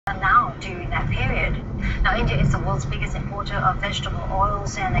Kong during that period. Now, India is the world's biggest importer of vegetable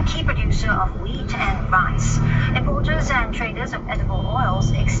oils and a key producer of wheat and rice. Importers and traders of edible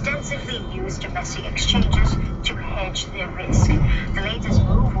oils extensively use domestic exchanges to hedge their risk. The latest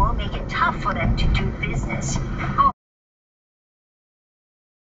move will make it tough for them to do business.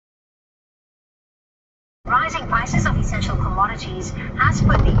 Rising prices of essential commodities has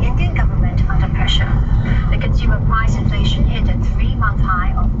put the Indian government under pressure. The consumer price inflation hit a 3-month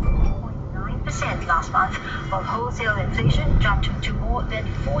high of 4.9% last month, while wholesale inflation jumped to more than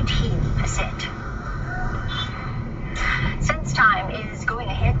 14%. SenseTime is going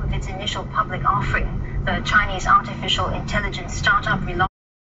ahead with its initial public offering. The Chinese artificial intelligence startup relaunched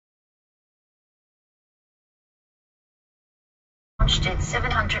its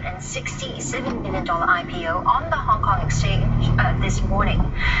 $767 million IPO on the Hong Kong exchange this morning.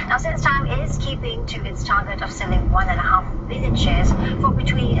 Now, SenseTime is keeping to its target of selling 1.5 billion shares for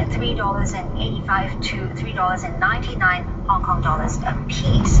between $3.85 to $3.99 Hong Kong dollars a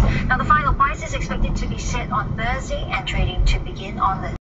piece. Now, the final price is expected to be set on Thursday and trading to begin on the